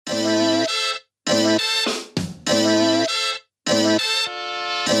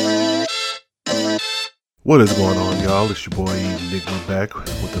What is going on, y'all? It's your boy Enigma back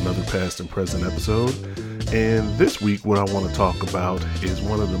with another past and present episode. And this week, what I want to talk about is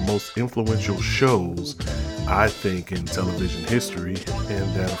one of the most influential shows, I think, in television history.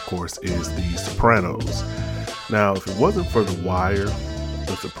 And that, of course, is The Sopranos. Now, if it wasn't for The Wire,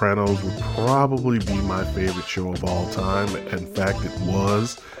 The Sopranos would probably be my favorite show of all time. In fact, it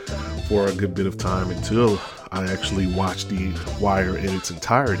was for a good bit of time until I actually watched The Wire in its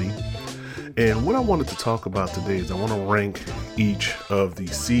entirety. And what I wanted to talk about today is I want to rank each of the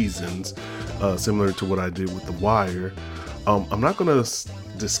seasons, similar to what I did with The Wire. I'm not going to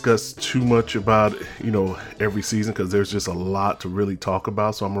discuss too much about, every season because there's just a lot to really talk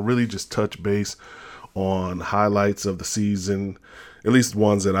about. So I'm going to really just touch base on highlights of the season, at least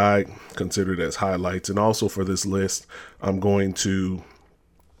ones that I considered as highlights. And also for this list, I'm going to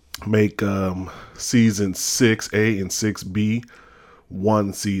make season 6A and 6B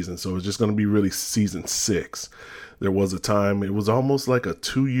one season. So it's just going to be really season 6. There was a time, it was almost like a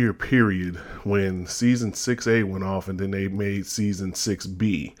 2-year period when season 6A went off and then they made season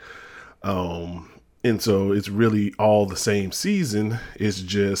 6B. And so it's really all the same season. It's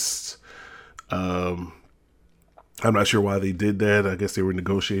just, I'm not sure why they did that. I guess they were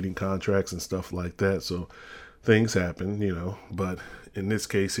negotiating contracts and stuff like that. So things happen, but in this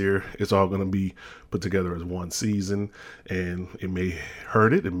case here, it's all going to be put together as one season, and it may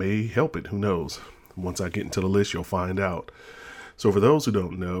hurt it, it may help it, who knows? Once I get into the list, you'll find out. So for those who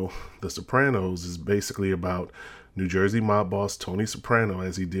don't know, The Sopranos is basically about New Jersey mob boss Tony Soprano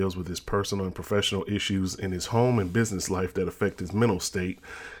as he deals with his personal and professional issues in his home and business life that affect his mental state,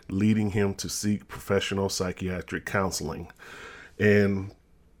 leading him to seek professional psychiatric counseling. And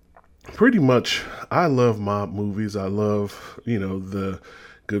pretty much, I love mob movies. I love, the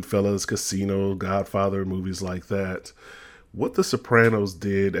Goodfellas, Casino, Godfather, movies like that. What The Sopranos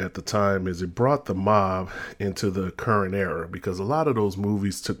did at the time is it brought the mob into the current era, because a lot of those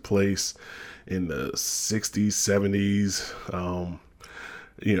movies took place in the 60s, 70s,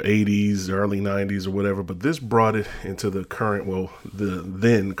 80s, early 90s or whatever. But this brought it into the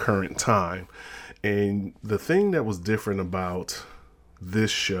then current time. And the thing that was different about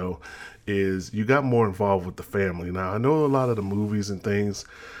this show is you got more involved with the family. Now, I know a lot of the movies and things,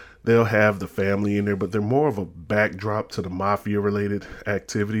 they'll have the family in there, but they're more of a backdrop to the mafia related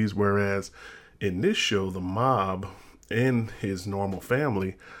activities. Whereas in this show, the mob and his normal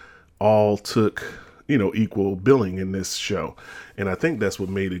family all took, equal billing in this show. And I think that's what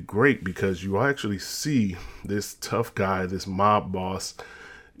made it great, because you actually see this tough guy, this mob boss,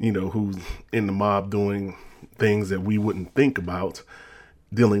 who's in the mob doing things that we wouldn't think about,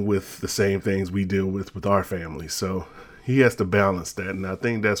 dealing with the same things we deal with our family. So he has to balance that. And I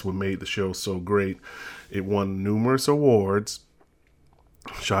think that's what made the show so great. It won numerous awards.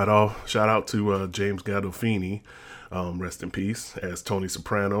 Shout out to James Gandolfini, rest in peace, as Tony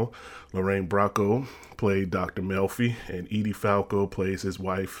Soprano. Lorraine Bracco played Dr. Melfi, and Edie Falco plays his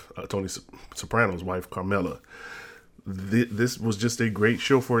wife, Tony Soprano's wife, Carmela. This was just a great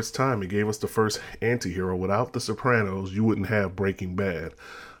show for its time. It gave us the first anti-hero. Without The Sopranos, you wouldn't have Breaking Bad.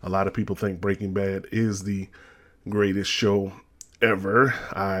 A lot of people think Breaking Bad is the greatest show ever.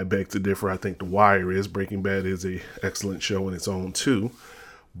 I beg to differ. I think The Wire is. Breaking Bad is an excellent show in its own too.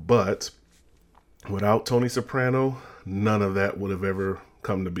 But without Tony Soprano, none of that would have ever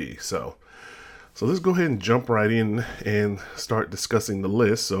come to be. So let's go ahead and jump right in and start discussing the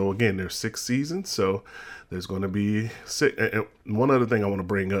list. So again, there's 6 seasons. So there's going to be 6. And one other thing I want to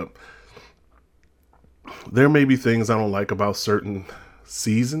bring up, there may be things I don't like about certain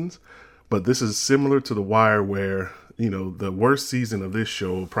seasons, but this is similar to The Wire, where, the worst season of this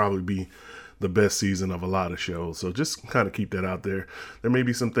show will probably be the best season of a lot of shows. So just kind of keep that out there. There may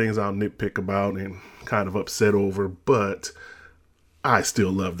be some things I'll nitpick about and kind of upset over, but I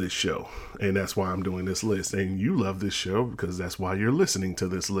still love this show. And that's why I'm doing this list. And you love this show because that's why you're listening to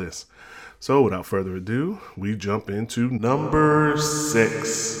this list. So without further ado, we jump into number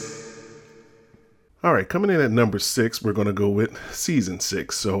 6. All right, coming in at number 6, we're going to go with season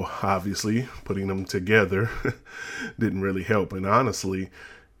 6. So obviously putting them together didn't really help. And honestly,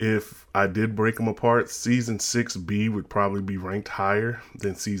 if I did break them apart, season 6B would probably be ranked higher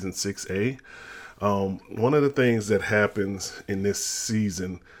than season 6A. One of the things that happens in this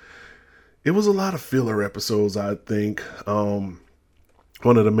season, it was a lot of filler episodes, I think.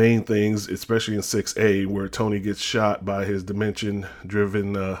 One of the main things, especially in 6A, where Tony gets shot by his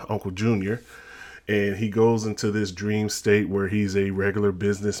dementia-driven Uncle Junior, and he goes into this dream state where he's a regular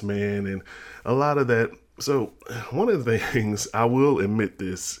businessman, and a lot of that So one of the things, I will admit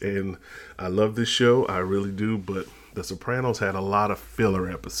this, and I love this show, I really do, but The Sopranos had a lot of filler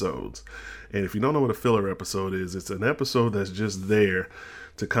episodes. And if you don't know what a filler episode is, it's an episode that's just there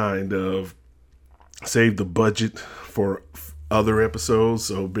to kind of save the budget for other episodes,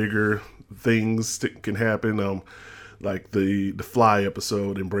 so bigger things can happen. Like the Fly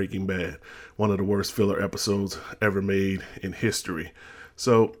episode in Breaking Bad, one of the worst filler episodes ever made in history.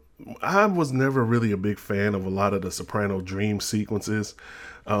 So I was never really a big fan of a lot of the Soprano dream sequences.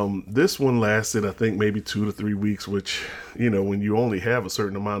 This one lasted, I think, maybe 2 to 3 weeks, which, when you only have a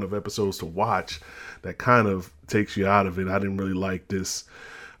certain amount of episodes to watch, that kind of takes you out of it. I didn't really like this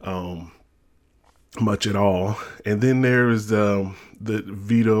much at all. And then there is the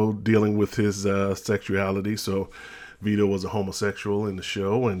Vito dealing with his sexuality. So Vito was a homosexual in the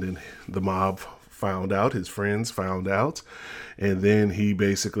show, and then the mob found out, his friends found out, and then he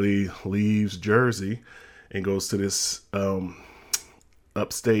basically leaves Jersey and goes to this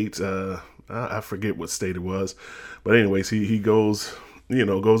upstate, I forget what state it was, but anyways, he goes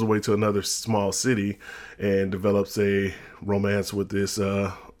away to another small city and develops a romance with this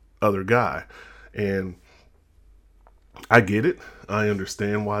other guy. And I get it. I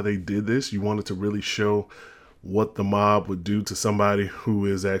understand why they did this. You wanted to really show what the mob would do to somebody who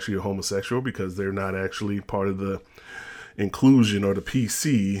is actually a homosexual, because they're not actually part of the inclusion or the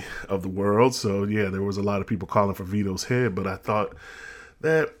PC of the world. So yeah, there was a lot of people calling for Vito's head, but I thought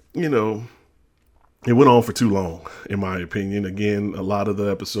that, it went on for too long, in my opinion. Again, a lot of the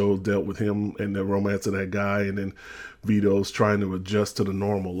episodes dealt with him and the romance of that guy, and then Vito's trying to adjust to the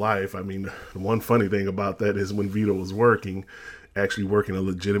normal life. I mean, the one funny thing about that is when Vito was actually working a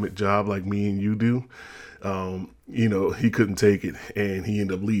legitimate job like me and you do, he couldn't take it, and he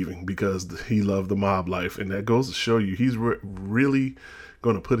ended up leaving because he loved the mob life. And that goes to show you he's really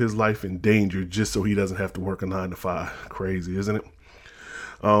going to put his life in danger just so he doesn't have to work a 9 to 5. Crazy, isn't it?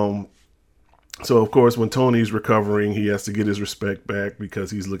 So of course, when Tony's recovering, he has to get his respect back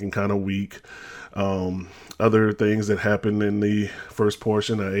because he's looking kind of weak. Other things that happen in the first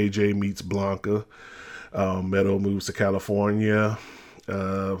portion, AJ meets Blanca. Meadow moves to California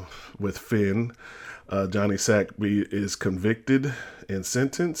with Finn. Johnny Sackby is convicted and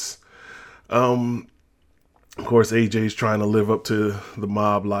sentenced. Of course, AJ's trying to live up to the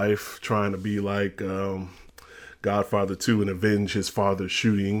mob life, trying to be like Godfather 2 and avenge his father's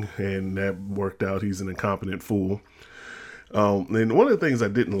shooting, and that worked out. He's an incompetent fool. And one of the things I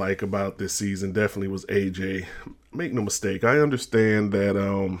didn't like about this season definitely was AJ. Make no mistake, I understand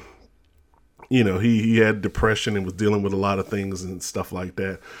that he had depression and was dealing with a lot of things and stuff like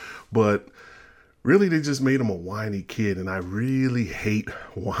that, but really they just made him a whiny kid, and I really hate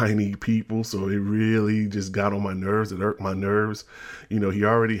whiny people, so it really just got on my nerves. It irked my nerves. He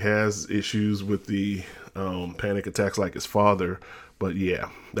already has issues with the panic attacks like his father, but yeah,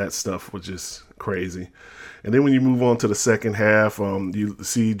 that stuff was just crazy. And then when you move on to the second half, you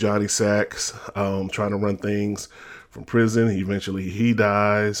see Johnny Sacks trying to run things from prison. He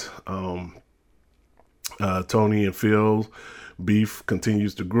dies. Tony and Phil beef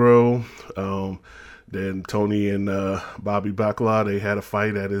continues to grow. Then Tony and Bobby Bacala, they had a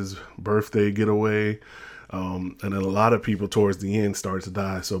fight at his birthday getaway. And then a lot of people towards the end started to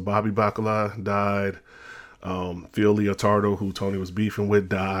die. So Bobby Bacala died. Phil Leotardo, who Tony was beefing with,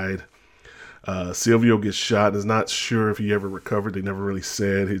 died. Silvio gets shot. Is not sure if he ever recovered. They never really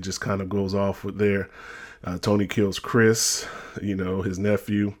said. He just kind of goes off with there. Tony kills Chris, his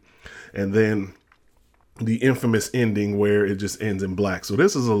nephew. And then the infamous ending where it just ends in black. So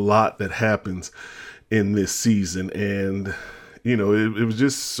this is a lot that happens in this season. And, it was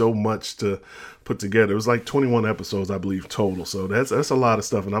just so much to put together. It was like 21 episodes, I believe, total. So that's a lot of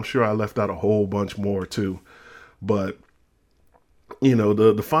stuff. And I'm sure I left out a whole bunch more too. But,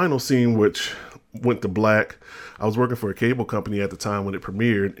 the final scene, which went to black, I was working for a cable company at the time when it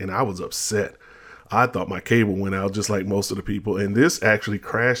premiered, and I was upset. I thought my cable went out just like most of the people, and this actually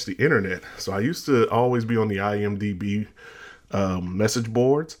crashed the internet. So I used to always be on the IMDb message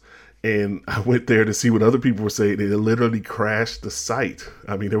boards, and I went there to see what other people were saying. It literally crashed the site.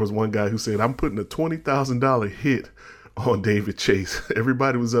 I mean, there was one guy who said, "I'm putting a $20,000 hit on David Chase."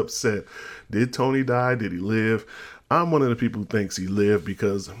 Everybody was upset. Did Tony die? Did he live? I'm one of the people who thinks he lived,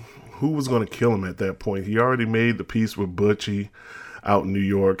 because who was going to kill him at that point? He already made the peace with Butchie out in New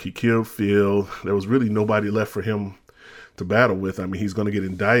York. He killed Phil. There was really nobody left for him to battle with. I mean, he's going to get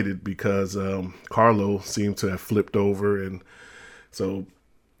indicted because Carlo seemed to have flipped over, and so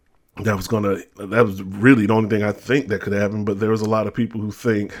that was really the only thing I think that could happen. But there was a lot of people who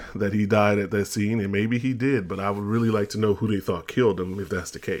think that he died at that scene, and maybe he did, but I would really like to know who they thought killed him if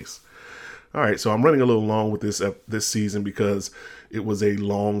that's the case. All right, so I'm running a little long with this season because it was a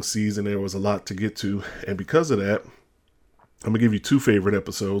long season. There was a lot to get to, and because of that, I'm gonna give you two favorite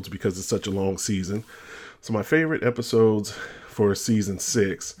episodes because it's such a long season. So my favorite episodes for season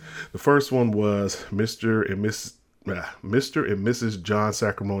 6, the first one was Mr. and Mrs. John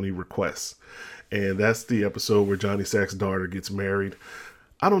Sacrimony Requests, and that's the episode where Johnny Sack's daughter gets married.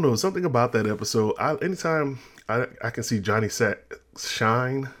 I don't know, something about that episode. Anytime I can see Johnny Sack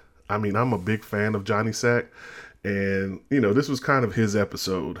shine. I mean, I'm a big fan of Johnny Sack, and this was kind of his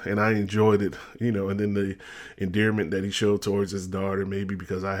episode, and I enjoyed it. And then the endearment that he showed towards his daughter, maybe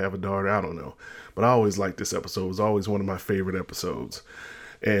because I have a daughter, I don't know, but I always liked this episode. It was always one of my favorite episodes,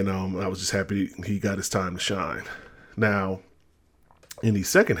 and I was just happy he got his time to shine. Now, in the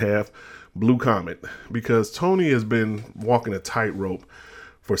second half, Blue Comet, because Tony has been walking a tightrope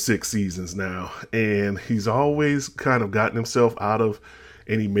for 6 seasons now, and he's always kind of gotten himself out of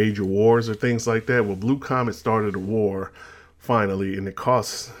any major wars or things like that. Well, Blue Comet started a war finally, and it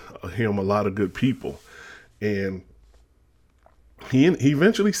cost him a lot of good people, and he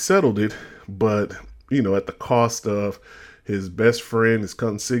eventually settled it, but at the cost of his best friend, his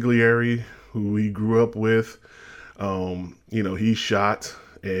consigliere, who he grew up with. He's shot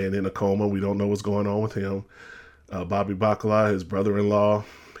and in a coma. We don't know what's going on with him. Bobby Bacala, his brother-in-law,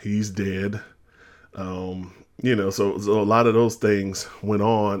 he's dead. So a lot of those things went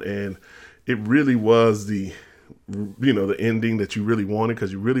on, and it really was the ending that you really wanted,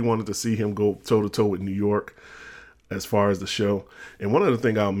 because you really wanted to see him go toe to toe with New York as far as the show. And one other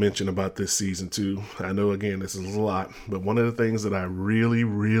thing I'll mention about this season too, I know again this is a lot, but one of the things that I really,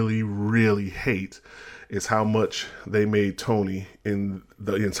 really, really hate is how much they made Tony in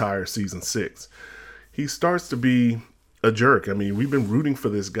the entire season 6. He starts to be a jerk. I mean, we've been rooting for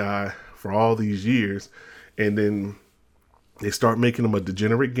this guy for all these years, and then they start making him a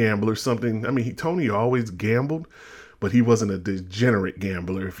degenerate gambler, something. I mean, Tony always gambled, but he wasn't a degenerate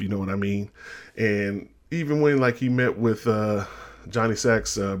gambler, if you know what I mean. And even when he met with Johnny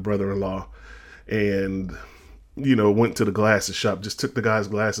Sack's brother-in-law, and went to the glasses shop, just took the guy's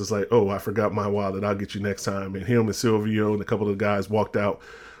glasses, like, oh, I forgot my wallet, I'll get you next time. And him and Silvio and a couple of the guys walked out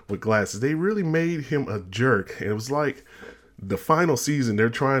with glasses. They really made him a jerk. And it was like the final season, they're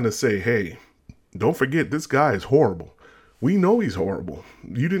trying to say, hey, don't forget, this guy is horrible. We know he's horrible.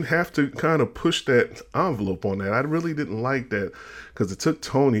 You didn't have to kind of push that envelope on that. I really didn't like that, because it took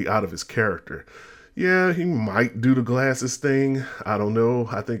Tony out of his character. Yeah, he might do the glasses thing. I don't know.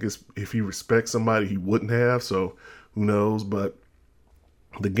 I think if he respects somebody, he wouldn't have. So who knows? But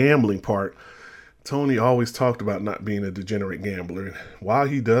the gambling part, Tony always talked about not being a degenerate gambler. And while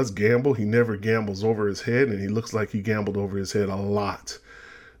he does gamble, he never gambles over his head. And he looks like he gambled over his head a lot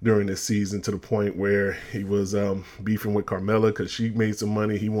during this season, to the point where he was beefing with Carmela because she made some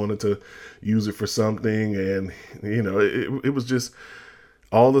money. He wanted to use it for something. And, it was just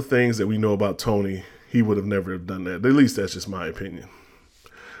all the things that we know about Tony. He would have never have done that. At least that's just my opinion.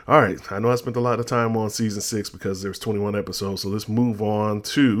 All right. I know I spent a lot of time on season 6 because there's 21 episodes. So let's move on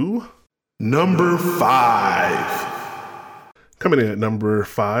to number 5. Coming in at number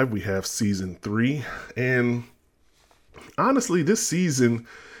 5, we have season 3. And honestly, this season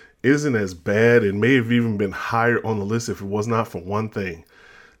isn't as bad. It may have even been higher on the list if it was not for one thing: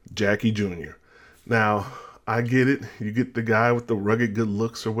 Jackie Jr. Now, I get it. You get the guy with the rugged good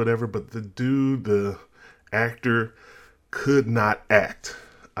looks or whatever, but the actor could not act.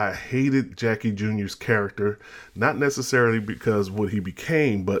 I hated Jackie Jr.'s character, not necessarily because what he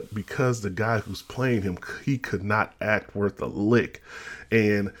became, but because the guy who's playing him, he could not act worth a lick.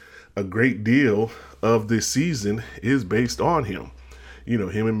 And a great deal of this season is based on him.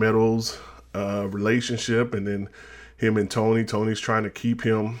 Him and Meadows' relationship, and then him and Tony. Tony's trying to keep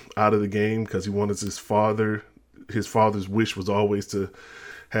him out of the game because he wanted his father. His father's wish was always to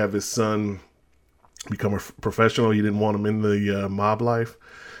have his son become a professional. He didn't want him in the mob life.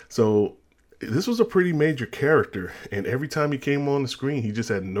 So this was a pretty major character. And every time he came on the screen, he just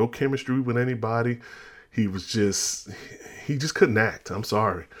had no chemistry with anybody. He just couldn't act. I'm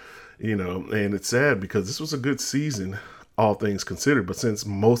sorry. And it's sad because this was a good season, all things considered. But since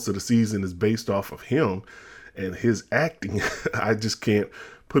most of the season is based off of him and his acting, I just can't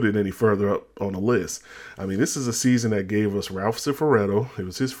put it any further up on the list. I mean, this is a season that gave us Ralph Cifaretto. It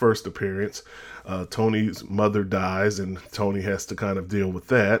was his first appearance. Tony's mother dies, and Tony has to kind of deal with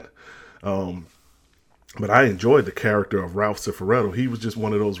that. But I enjoyed the character of Ralph Cifaretto. He was just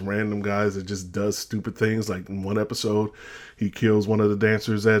one of those random guys that just does stupid things. Like in one episode, he kills one of the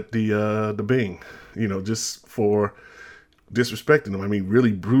dancers at the Bing, just for disrespecting him. I mean,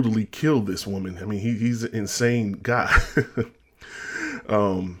 really brutally killed this woman. I mean, he's an insane guy.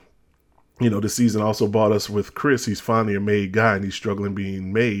 This season also bought us with Chris. He's finally a made guy, and he's struggling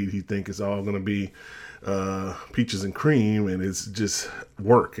being made. He think it's all going to be peaches and cream, and it's just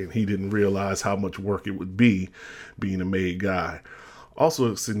work. And he didn't realize how much work it would be being a made guy.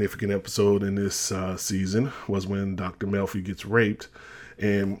 Also, a significant episode in this season was when Dr. Melfi gets raped.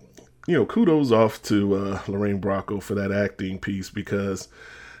 And, kudos off to Lorraine Bracco for that acting piece, because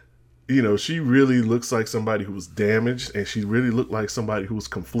she really looks like somebody who was damaged, and she really looked like somebody who was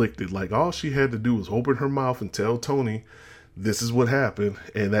conflicted. Like, all she had to do was open her mouth and tell Tony, this is what happened,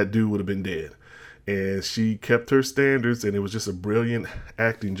 and that dude would have been dead. And she kept her standards, and it was just a brilliant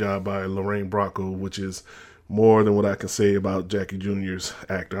acting job by Lorraine Bracco, which is more than what I can say about Jackie Jr.'s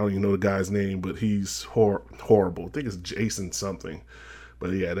actor. I don't even know the guy's name, but he's horrible. I think it's Jason something.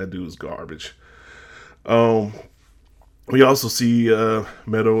 But yeah, that dude's garbage. We also see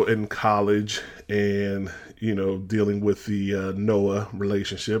Meadow in college and, dealing with the Noah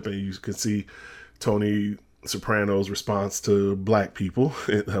relationship. And you can see Tony Soprano's response to black people,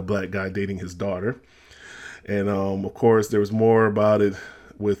 a black guy dating his daughter. And, of course, there was more about it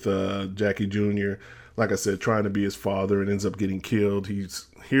with Jackie Jr., like I said, trying to be his father and ends up getting killed. He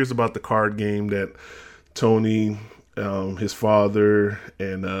hears about the card game that Tony, his father,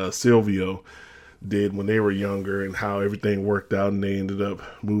 and Silvio did when they were younger, and how everything worked out, and they ended up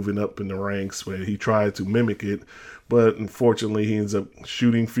moving up in the ranks where he tried to mimic it, but unfortunately he ends up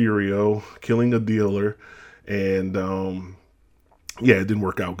shooting Furio, killing a dealer, and it didn't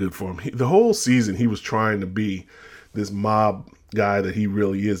work out good for him. The whole season he was trying to be this mob guy that he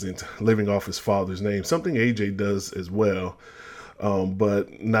really isn't, living off his father's name, something AJ does as well,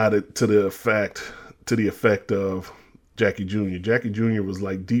 but not to the effect of Jackie Jr. Jackie Jr. was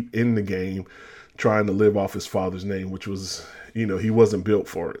like deep in the game, trying to live off his father's name, which was, he wasn't built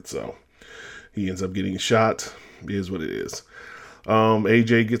for it. So he ends up getting shot. It is what it is.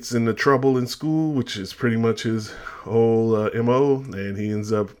 AJ gets into trouble in school, which is pretty much his whole MO, and he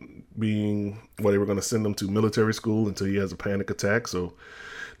ends up being, they were going to send him to military school until he has a panic attack, so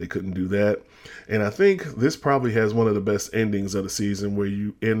they couldn't do that. And I think this probably has one of the best endings of the season, where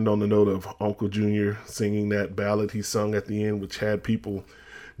you end on the note of Uncle Jr. singing that ballad he sung at the end, which had people,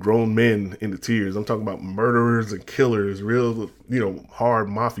 grown men, into tears. I'm talking about murderers and killers, real, hard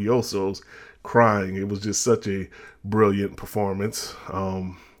mafiosos crying. It was just such a brilliant performance,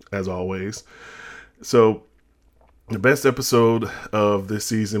 as always. So the best episode of this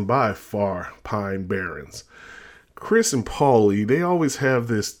season by far, Pine Barrens. Chris and Paulie, they always have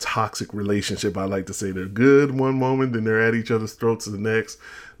this toxic relationship. I like to say they're good one moment, then they're at each other's throats the next.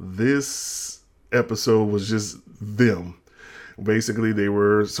 This episode was just them. Basically, they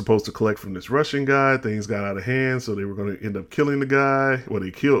were supposed to collect from this Russian guy. Things got out of hand, so they were going to end up killing the guy. Well,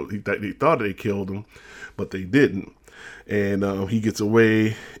 they thought they killed him, but they didn't. And he gets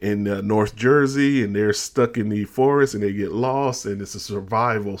away in North Jersey, and they're stuck in the forest, and they get lost, and it's a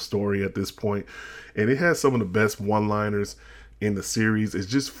survival story at this point. And it has some of the best one-liners in the series. It's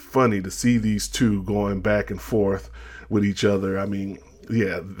just funny to see these two going back and forth with each other. I mean,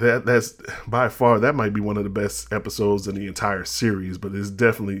 yeah, that's by far, that might be one of the best episodes in the entire series, but it's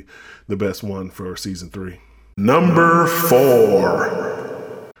definitely the best one for season 3. Number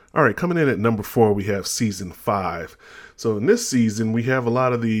 4. All right, coming in at number 4, we have season 5. So in this season, we have a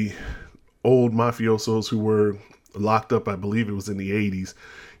lot of the old mafiosos who were locked up, I believe it was in the 80s,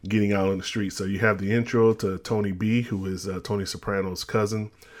 getting out on the street. So you have the intro to Tony B, who is Tony Soprano's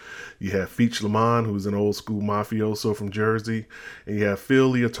cousin. You have Feach Lamont, who's an old school mafioso from Jersey. And you have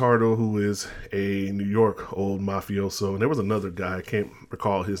Phil Leotardo, who is a New York old mafioso. And there was another guy, I can't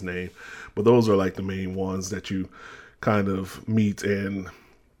recall his name. But those are like the main ones that you kind of meet and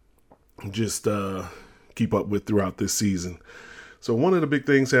just keep up with throughout this season. So one of the big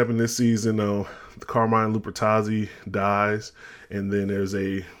things happened this season, Carmine Lupertazzi dies. And then there's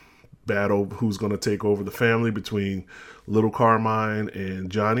a battle who's going to take over the family between Little Carmine and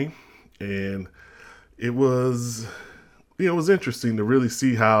Johnny. And it was, it was interesting to really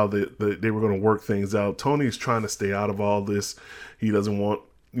see how they were going to work things out. Tony's trying to stay out of all this. He doesn't want,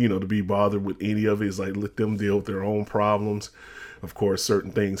 to be bothered with any of it. He's like, let them deal with their own problems. Of course,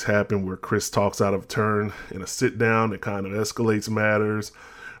 certain things happen where Chris talks out of turn in a sit down that kind of escalates matters.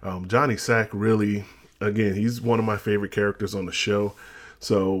 Johnny Sack really, again, he's one of my favorite characters on the show.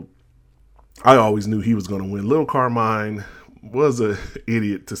 So I always knew he was going to win. Little Carmine was an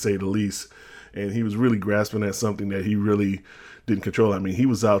idiot, to say the least. And he was really grasping at something that he really didn't control. I mean, he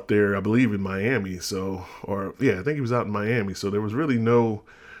was out there, I believe, in Miami. I think he was out in Miami. So there was really no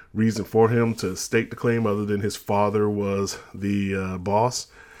reason for him to stake the claim other than his father was the boss.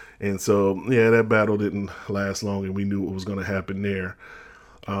 And so, yeah, that battle didn't last long, and we knew what was going to happen there.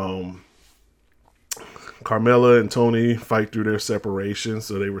 Carmela and Tony fight through their separation.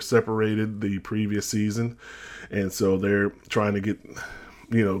 So they were separated the previous season. And so they're trying to get,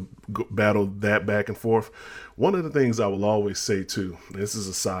 battle that back and forth. One of the things I will always say too, this is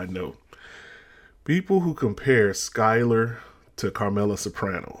a side note, people who compare Skylar to Carmela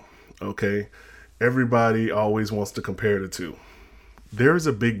Soprano, okay? Everybody always wants to compare the two. There is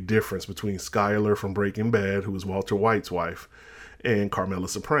a big difference between Skylar from Breaking Bad, who was Walter White's wife, and Carmela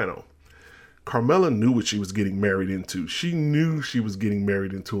Soprano. Carmela knew what she was getting married into. She knew she was getting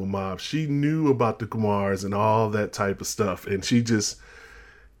married into a mob. She knew about the Kumars and all that type of stuff, and she just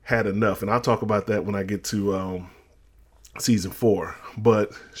had enough. And I'll talk about that when I get to season 4.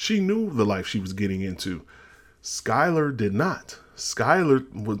 But she knew the life she was getting into. Skylar did not.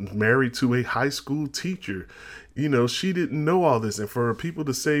 Skylar was married to a high school teacher. She didn't know all this. And for people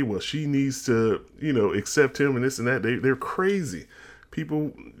to say, well, she needs to, accept him and this and that, they're crazy.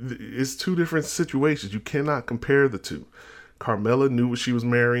 People, it's two different situations. You cannot compare the two. Carmela knew what she was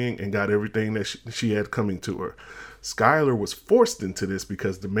marrying and got everything that she had coming to her. Skylar was forced into this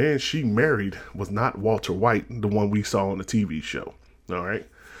because the man she married was not Walter White, the one we saw on the TV show. All right.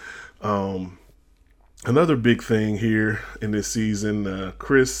 Another big thing here in this season,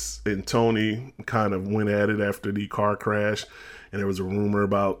 Chris and Tony kind of went at it after the car crash. And there was a rumor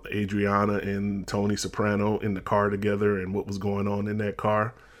about Adriana and Tony Soprano in the car together and what was going on in that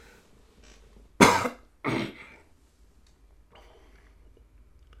car.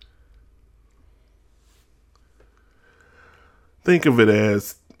 Think of it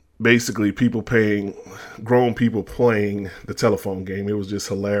as basically grown people playing the telephone game. It was just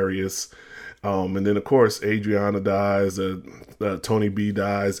hilarious. And then, of course, Adriana dies. Tony B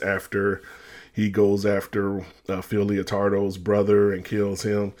dies after he goes after Phil Leotardo's brother and kills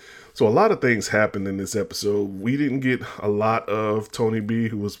him. So a lot of things happened in this episode. We didn't get a lot of Tony B,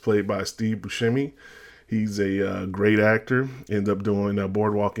 who was played by Steve Buscemi. He's a great actor. Ended up doing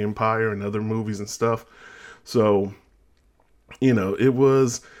Boardwalk Empire and other movies and stuff. So, it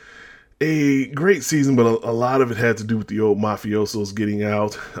was a great season, but a lot of it had to do with the old mafiosos getting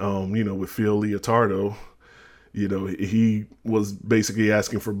out. With Phil Leotardo, he was basically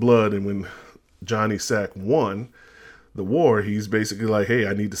asking for blood. And when Johnny Sack won the war, he's basically like, hey,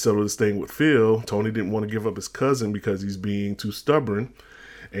 I need to settle this thing with Phil. Tony didn't want to give up his cousin because he's being too stubborn.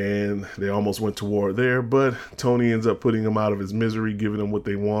 And they almost went to war there. But Tony ends up putting him out of his misery, giving them what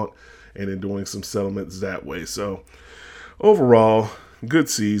they want, and then doing some settlements that way. So overall, good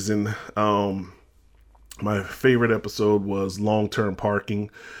season. My favorite episode was long-term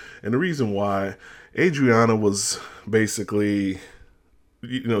parking. And the reason why, Adriana was basically,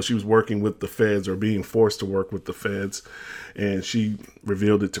 she was working with the feds or being forced to work with the feds. And she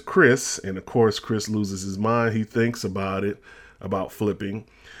revealed it to Chris. And of course, Chris loses his mind. He thinks about it, about flipping.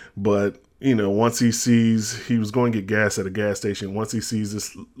 But, once he sees, he was going to get gas at a gas station. Once he sees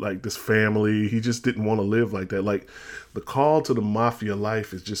this family, he just didn't want to live like that. Like, the call to the mafia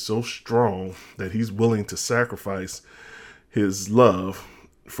life is just so strong that he's willing to sacrifice his love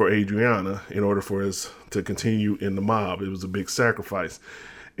for Adriana in order for us to continue in the mob. It was a big sacrifice.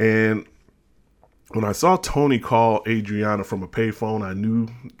 And when I saw Tony call Adriana from a payphone, I knew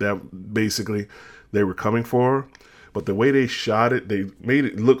that basically they were coming for her. But the way they shot it, they made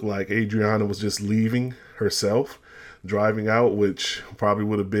it look like Adriana was just leaving herself, driving out, which probably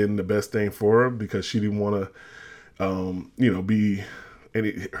would have been the best thing for her because she didn't want to,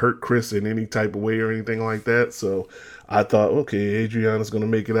 hurt Chris in any type of way or anything like that. So I thought, okay, Adriana's going to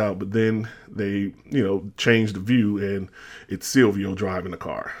make it out. But then they, changed the view and it's Silvio driving the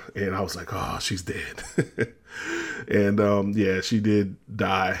car. And I was like, oh, she's dead. And she did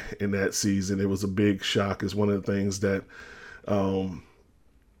die in that season. It was a big shock. It's one of the things that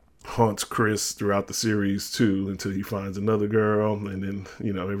haunts Chris throughout the series too, until he finds another girl, and then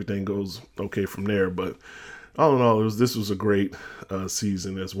everything goes okay from there. But all in all, this was a great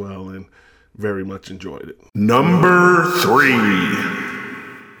season as well, and very much enjoyed it. Number 3.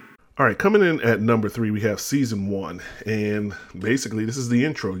 All right, coming in at number 3, we have season 1. And basically, this is the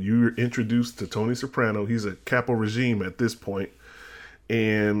intro. You're introduced to Tony Soprano. He's a capo regime at this point,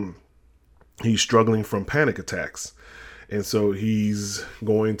 and he's struggling from panic attacks. And so he's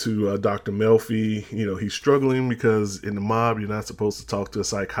going to Dr. Melfi. He's struggling because in the mob, you're not supposed to talk to a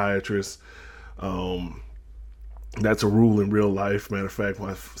psychiatrist. That's a rule in real life. Matter of fact,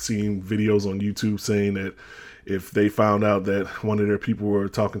 I've seen videos on YouTube saying that if they found out that one of their people were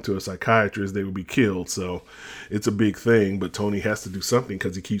talking to a psychiatrist, they would be killed. So it's a big thing, but Tony has to do something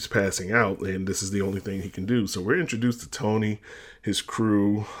because he keeps passing out, and this is the only thing he can do. So we're introduced to Tony, his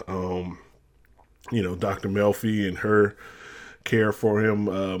crew, Dr. Melfi and her care for him,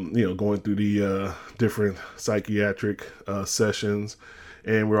 going through the different psychiatric sessions.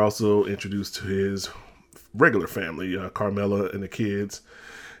 And we're also introduced to his regular family, Carmela and the kids.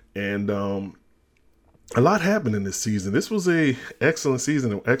 And a lot happened in this season. This was a excellent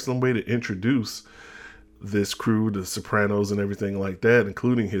season, an excellent way to introduce this crew, the Sopranos and everything like that,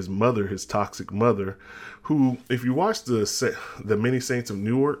 including his mother, his toxic mother, who, if you watch the Many Saints of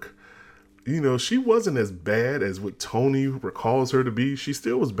Newark, she wasn't as bad as what Tony recalls her to be. She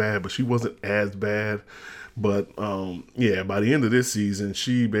still was bad, but she wasn't as bad. But by the end of this season,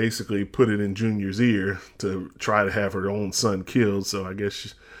 she basically put it in Junior's ear to try to have her own son killed. So I guess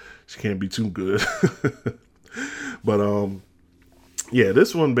she can't be too good. But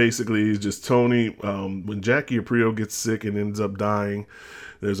this one basically is just Tony. When Jackie Aprile gets sick and ends up dying,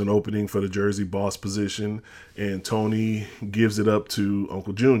 there's an opening for the Jersey boss position, and Tony gives it up to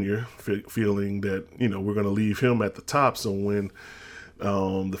Uncle Junior, feeling that, we're going to leave him at the top. So when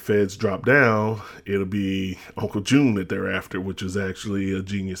the feds drop down, it'll be Uncle June that they're after, which is actually a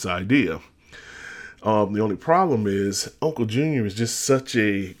genius idea. The only problem is Uncle Junior is just such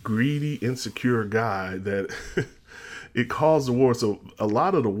a greedy, insecure guy that it caused the war. So a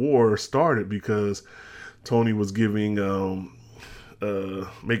lot of the war started because Tony was making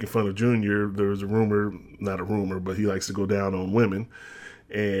fun of Junior. There was not a rumor, but he likes to go down on women.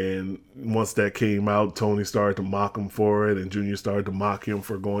 And once that came out, Tony started to mock him for it, and Junior started to mock him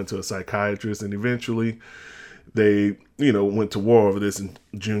for going to a psychiatrist. And eventually they, went to war over this, and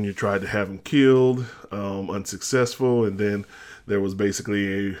Junior tried to have him killed, unsuccessful. And then there was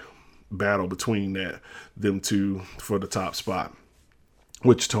basically a battle between them two for the top spot,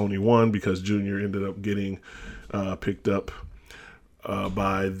 which Tony won because Junior ended up getting picked up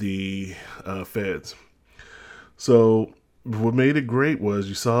by the feds. So what made it great was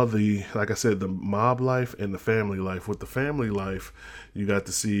you saw like I said, the mob life and the family life. With the family life, you got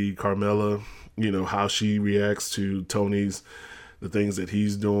to see Carmela, how she reacts to the things that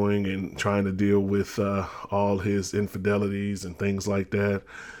he's doing and trying to deal with all his infidelities and things like that,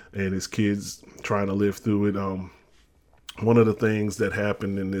 and his kids trying to live through it. One of the things that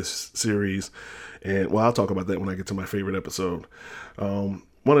happened in this series, and I'll talk about that when I get to my favorite episode. One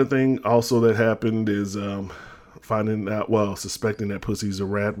of the things also that happened is suspecting that Pussy's a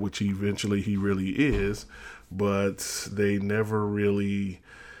rat, which eventually he really is, but they never really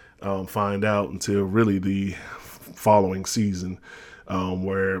find out until really the following season,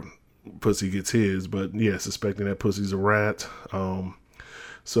 where Pussy gets his. But yeah, suspecting that Pussy's a rat.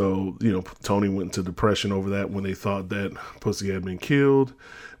 So, Tony went into depression over that when they thought that Pussy had been killed,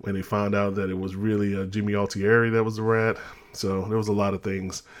 when they found out that it was really Jimmy Altieri that was the rat. So there was a lot of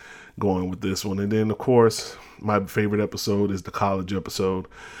things going with this one. And then, of course, my favorite episode is the college episode.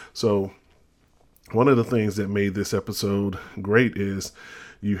 So one of the things that made this episode great is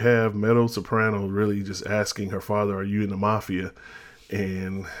you have Meadow Soprano really just asking her father, "Are you in the mafia?"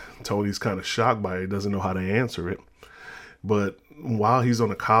 And Tony's kind of shocked by it, doesn't know how to answer it. But while he's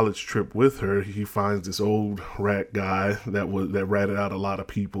on a college trip with her, he finds this old rat guy that ratted out a lot of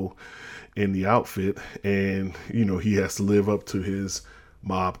people in the outfit. And, he has to live up to his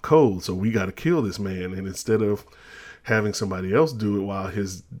mob code. So we got to kill this man. And instead of having somebody else do it while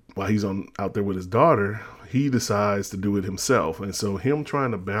he's out there with his daughter, he decides to do it himself. And so him trying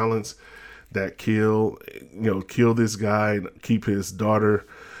to balance that kill this guy and keep his daughter,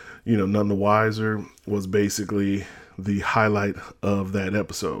 none the wiser, was basically the highlight of that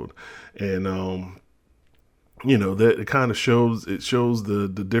episode. And that it kind of shows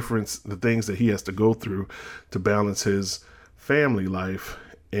the difference, the things that he has to go through to balance his family life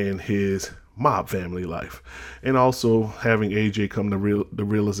and his mob family life. And also having AJ come to the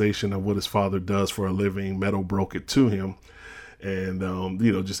realization of what his father does for a living. Meadow broke it to him. And,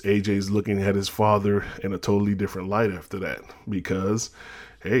 just AJ's looking at his father in a totally different light after that, because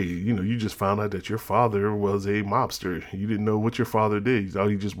hey, you just found out that your father was a mobster. You didn't know what your father did. You thought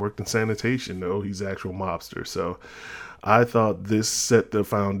he just worked in sanitation. No, he's an actual mobster. So I thought this set the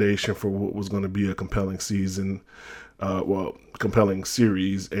foundation for what was going to be a compelling compelling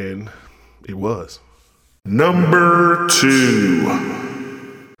series, and it was. Number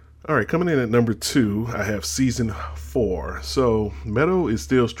 2. All right, coming in at number 2, I have season 4. So Meadow is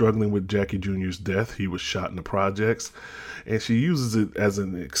still struggling with Jackie Jr.'s death. He was shot in the projects. And she uses it as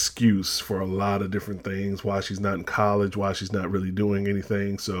an excuse for a lot of different things, why she's not in college, why she's not really doing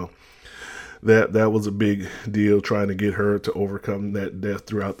anything. So that was a big deal, trying to get her to overcome that death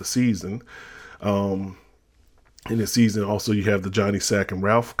throughout the season. In this season, also, you have the Johnny Sack and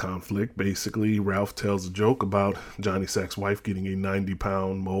Ralph conflict. Basically, Ralph tells a joke about Johnny Sack's wife getting a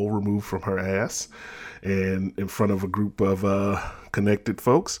 90-pound mole removed from her ass, and in front of a group of connected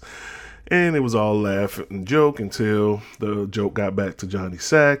folks. And it was all laugh and joke until the joke got back to Johnny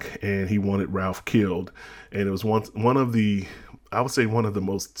Sack, and he wanted Ralph killed. And it was one of the, I would say, one of the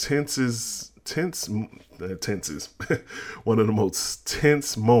most one of the most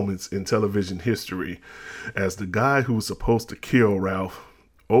tense moments in television history, as the guy who was supposed to kill Ralph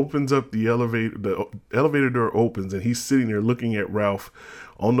opens up the elevator door opens, and he's sitting there looking at Ralph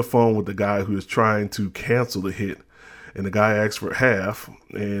on the phone with the guy who is trying to cancel the hit. And the guy asks for half,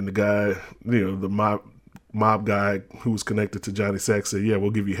 and the guy, the mob guy who was connected to Johnny Sack said, yeah, we'll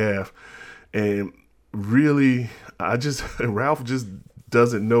give you half. And really, Ralph just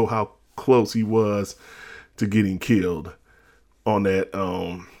doesn't know how close he was to getting killed on that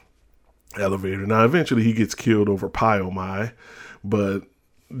elevator. Now, eventually he gets killed over Pie Oh My, but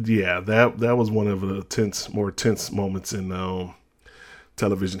yeah, that was one of the more tense moments in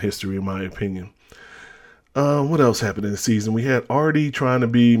television history, in my opinion. What else happened in the season? We had Artie trying to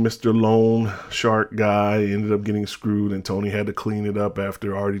be Mr. Loan Shark guy. He ended up getting screwed, and Tony had to clean it up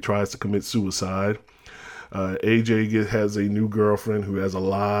after Artie tries to commit suicide. AJ has a new girlfriend who has a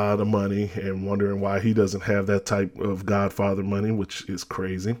lot of money, and wondering why he doesn't have that type of Godfather money, which is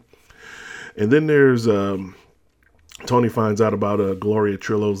crazy. And then there's Tony finds out about Gloria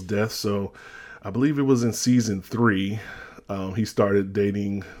Trillo's death. So I believe it was in season 3. He started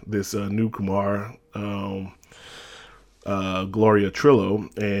dating this newcomer, Gloria Trillo,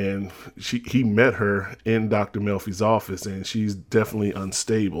 and he met her in Dr. Melfi's office, and she's definitely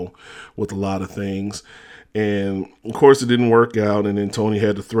unstable with a lot of things. And of course it didn't work out, and then Tony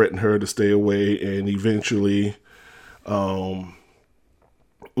had to threaten her to stay away, and eventually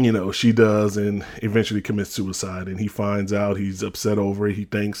she does, and eventually commits suicide. And he finds out, he's upset over it. He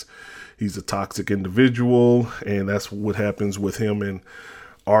thinks he's a toxic individual, and that's what happens with him and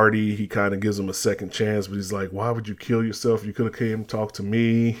Artie. He kind of gives him a second chance, but he's like, why would you kill yourself? You could have came and talked to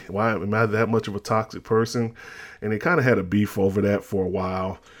me. Why am I that much of a toxic person? And they kind of had a beef over that for a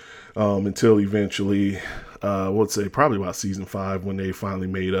while, until eventually, let's say probably about season 5, when they finally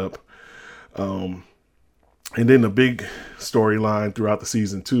made up. And then the big storyline throughout the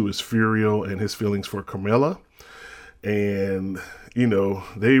season 2 is Furio and his feelings for Carmela. And,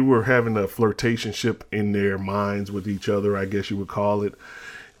 they were having a flirtationship in their minds with each other, I guess you would call it.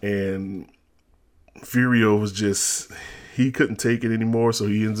 And Furio was he couldn't take it anymore. So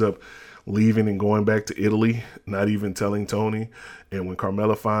he ends up leaving and going back to Italy, not even telling Tony. And when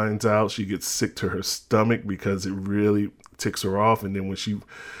Carmela finds out, she gets sick to her stomach because it really ticks her off. And then when she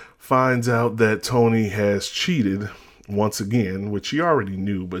finds out that Tony has cheated once again, which she already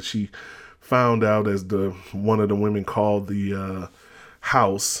knew, but she found out as one of the women called the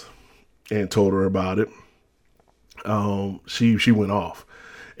house and told her about it. She went off,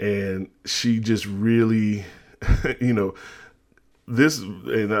 and she just really, this,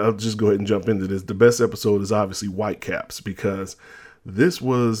 and I'll just go ahead and jump into this. The best episode is obviously Whitecaps, because this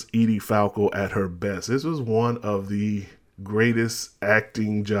was Edie Falco at her best. This was one of the greatest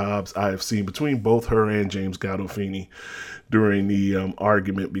acting jobs I have seen between both her and James Gandolfini during the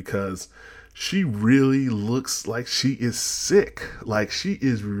argument, because she really looks like she is sick. Like, she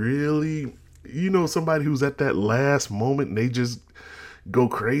is really, somebody who's at that last moment and they just go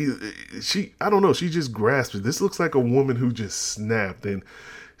crazy. I don't know. She just grasps it. This looks like a woman who just snapped, and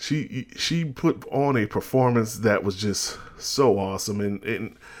she put on a performance that was just so awesome.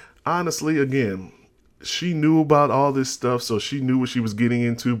 And honestly, again, she knew about all this stuff, so she knew what she was getting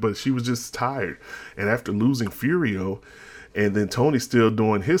into, but she was just tired. And after losing Furio, and then Tony still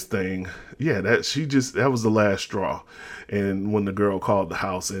doing his thing, that was the last straw. And when the girl called the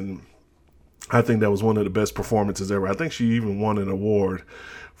house, and I think that was one of the best performances ever. I think she even won an award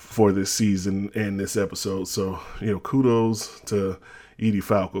for this season and this episode. So, kudos to Edie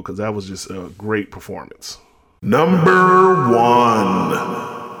Falco, because that was just a great performance. Number 1.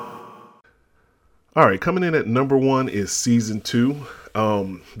 All right, coming in at number 1 is season 2.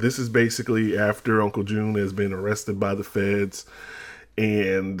 This is basically after Uncle June has been arrested by the feds,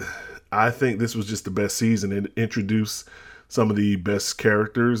 and I think this was just the best season. It introduced some of the best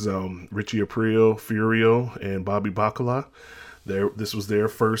characters, Richie Aprile, Furio, and Bobby Bacala. This was their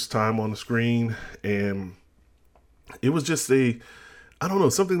first time on the screen, and it was just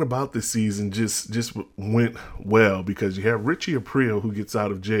something about this season just went well, because you have Richie Aprile, who gets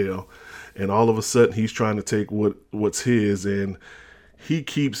out of jail, and all of a sudden he's trying to take what's his, and he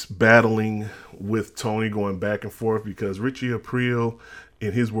keeps battling with Tony, going back and forth, because Richie Aprile,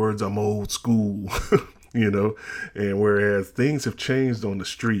 in his words, I'm old school. And whereas things have changed on the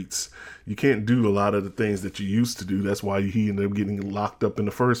streets, you can't do a lot of the things that you used to do. That's why he ended up getting locked up in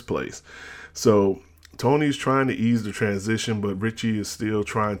the first place. So Tony's trying to ease the transition, but Richie is still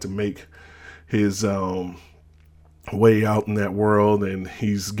trying to make his way out in that world, and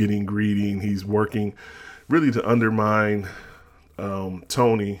he's getting greedy, and he's working really to undermine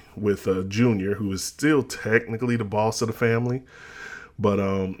Tony with Junior, who is still technically the boss of the family. But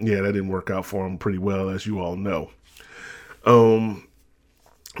yeah, that didn't work out for him pretty well, as you all know.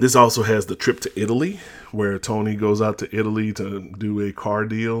 This also has the trip to Italy, where Tony goes out to Italy to do a car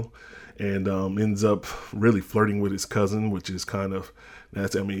deal, and ends up really flirting with his cousin, which is kind of,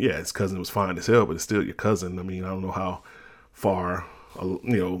 his cousin was fine as hell, but it's still your cousin. I mean, I don't know how far,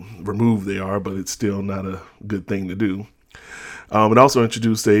 removed they are, but it's still not a good thing to do. It also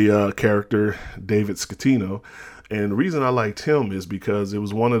introduced a character, David Scatino. And the reason I liked him is because it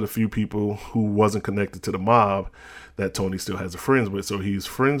was one of the few people who wasn't connected to the mob that Tony still has a friends with. So he's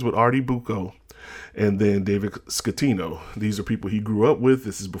friends with Artie Bucco and then David Scatino. These are people he grew up with.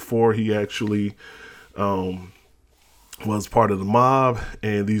 This is before he actually was part of the mob,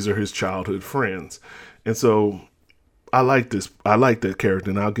 and these are his childhood friends. And so I like this. I like that character,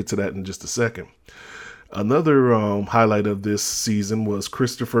 and I'll get to that in just a second. Another highlight of this season was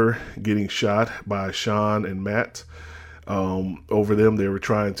Christopher getting shot by Sean and Matt. Over them, they were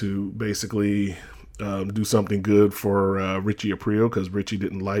trying to basically do something good for Richie Aprile, because Richie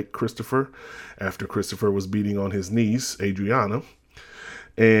didn't like Christopher after Christopher was beating on his niece, Adriana.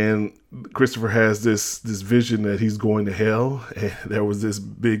 And Christopher has this vision that he's going to hell. And there was this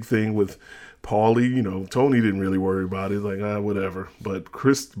big thing with Paulie. Tony didn't really worry about it, like whatever. But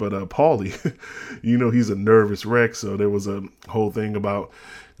Paulie, he's a nervous wreck. So there was a whole thing about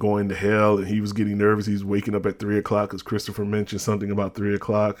going to hell, and he was getting nervous. He's waking up at 3:00 because Christopher mentioned something about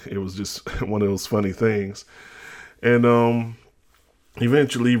 3:00. It was just one of those funny things. And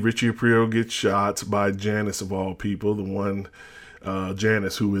eventually, Richie Aprile gets shot by Janice of all people, the one.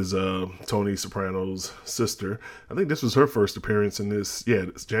 Janice, who is Tony Soprano's sister. I think this was her first appearance in this. Yeah,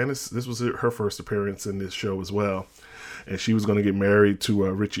 Janice, this was her first appearance in this show as well. And she was going to get married to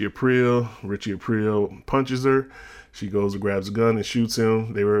Richie Aprile. Richie Aprile punches her. She goes and grabs a gun and shoots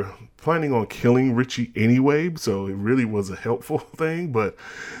him. They were planning on killing Richie anyway, so it really was a helpful thing, but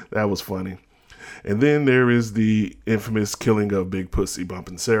that was funny. And then there is the infamous killing of Big Pussy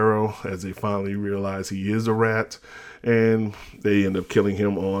Bumpancero, as they finally realize he is a rat. And they end up killing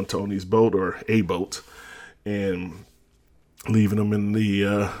him on Tony's boat, or a boat, and leaving him in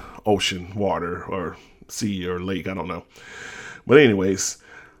the ocean water or sea or lake. I don't know. But anyways,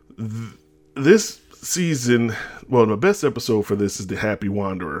 this season, the best episode for this is the Happy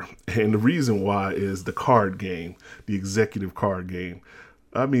Wanderer. And the reason why is the card game, the executive card game.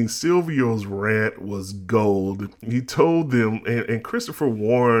 I mean, Silvio's rant was gold. He told them, and Christopher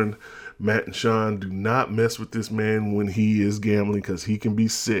warned Matt and Sean, do not mess with this man when he is gambling, because he can be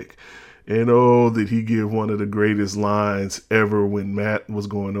sick. And did he give one of the greatest lines ever when Matt was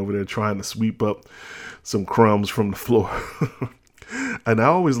going over there trying to sweep up some crumbs from the floor. And I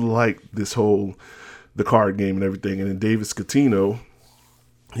always liked the card game and everything. And then David Scatino,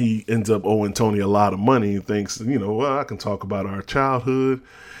 he ends up owing Tony a lot of money and thinks, I can talk about our childhood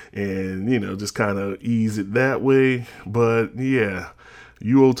and, just kind of ease it that way. But yeah,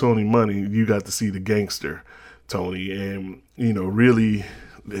 you owe Tony money. You got to see the gangster, Tony. And, really,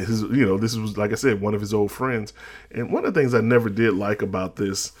 this was, like I said, one of his old friends. And one of the things I never did like about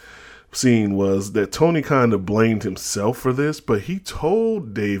this scene was that Tony kind of blamed himself for this, but he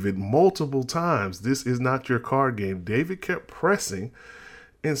told David multiple times, this is not your card game. David kept pressing.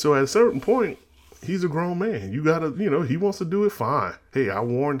 And so at a certain point, he's a grown man. You got to, he wants to do it, fine. Hey, I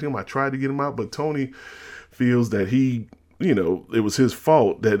warned him. I tried to get him out, but Tony feels that it was his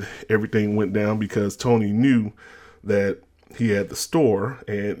fault that everything went down, because Tony knew that he had the store,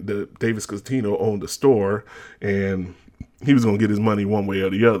 and David Scatino owned the store, and he was going to get his money one way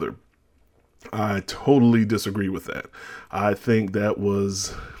or the other. I totally disagree with that. I think that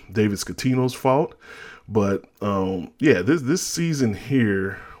was David Scatino's fault. But this season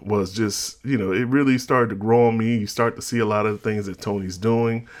here was just, it really started to grow on me. You start to see a lot of the things that Tony's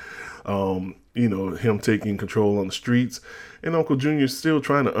doing. Him taking control on the streets, and Uncle Junior still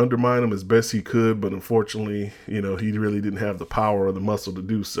trying to undermine him as best he could. But unfortunately, he really didn't have the power or the muscle to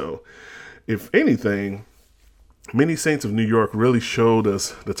do so. If anything, Many Saints of New York really showed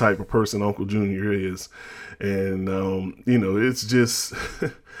us the type of person Uncle Junior is. And, it's just,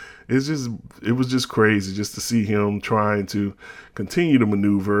 it was just crazy just to see him trying to continue to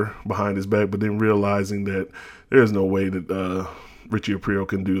maneuver behind his back, but then realizing that there's no way that Richie Aprile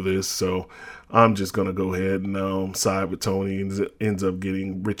can do this. So I'm just going to go ahead and side with Tony, and ends up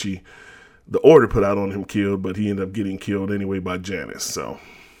getting Richie, the order put out on him, killed, but he ended up getting killed anyway by Janice. So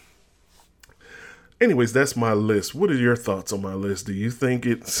anyways, that's my list. What are your thoughts on my list? Do you think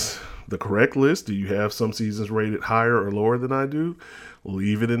it's the correct list? Do you have some seasons rated higher or lower than I do?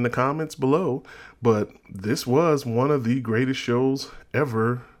 Leave it in the comments below. But this was one of the greatest shows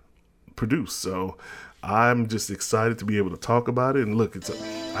ever produced. So I'm just excited to be able to talk about it. And look,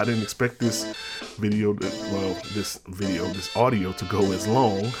 I didn't expect this audio to go as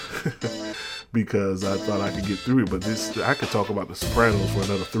long because I thought I could get through it. But I could talk about The Sopranos for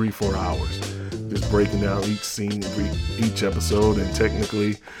another 3-4 hours, just breaking down each scene, each episode. And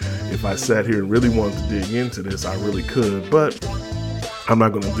technically, if I sat here and really wanted to dig into this, I really could. But I'm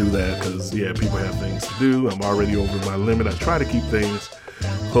not going to do that because, people have things to do. I'm already over my limit. I try to keep things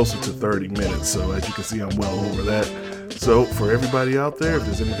closer to 30 minutes. So as you can see, I'm well over that. So for everybody out there, if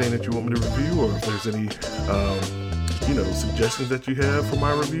there's anything that you want me to review, or if there's any, suggestions that you have for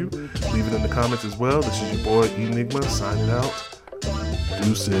my review, leave it in the comments as well. This is your boy Enigma signing out.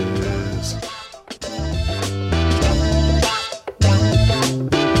 Deuces.